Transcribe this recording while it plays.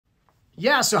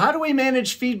Yeah, so how do we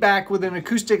manage feedback with an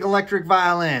acoustic electric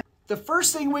violin? The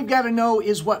first thing we've got to know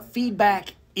is what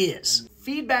feedback is.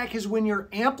 Feedback is when your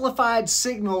amplified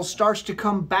signal starts to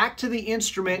come back to the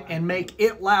instrument and make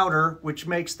it louder, which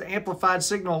makes the amplified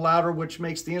signal louder, which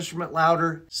makes the instrument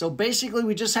louder. So basically,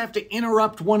 we just have to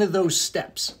interrupt one of those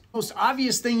steps. The most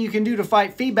obvious thing you can do to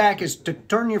fight feedback is to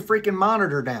turn your freaking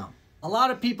monitor down. A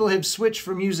lot of people have switched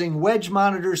from using wedge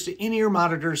monitors to in-ear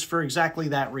monitors for exactly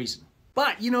that reason.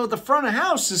 But, you know, the front of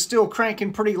house is still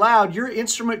cranking pretty loud. Your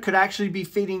instrument could actually be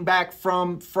feeding back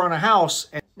from front of house.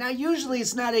 Now, usually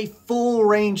it's not a full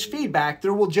range feedback.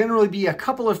 There will generally be a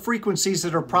couple of frequencies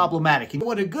that are problematic. And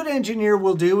what a good engineer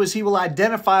will do is he will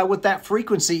identify what that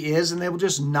frequency is, and they will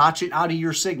just notch it out of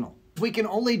your signal. We can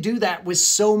only do that with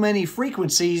so many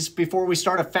frequencies before we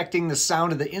start affecting the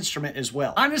sound of the instrument as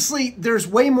well. Honestly, there's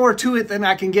way more to it than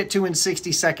I can get to in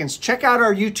 60 seconds. Check out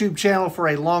our YouTube channel for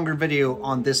a longer video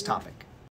on this topic.